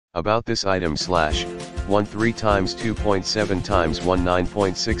About this item / 13 times 2.7 times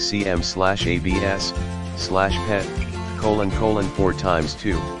 19.6 cm ABS / pet : 4 times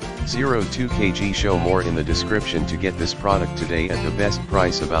 202 kg. Show more in the description to get this product today at the best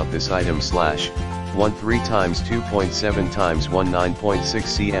price. About this item / 13 times 2.7 times 19.6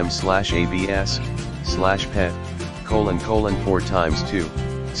 cm ABS / pet : 4 times 202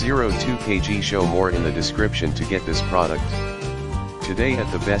 kg. Show more in the description to get this product today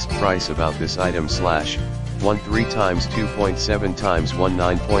at the best price. About this item / 13 times 2.7 times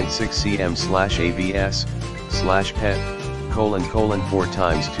 19.6 cm ABS / pet : 4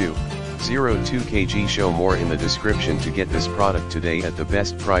 times 202 kg. Show more in the description to get this product today at the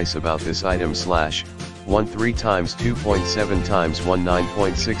best price. About this item / 13 times 2.7 times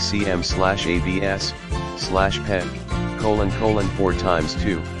 19.6 cm ABS / pet : 4 times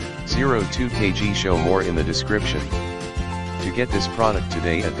 202 kg. Show more in the description to get this product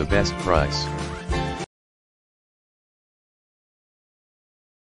today at the best price.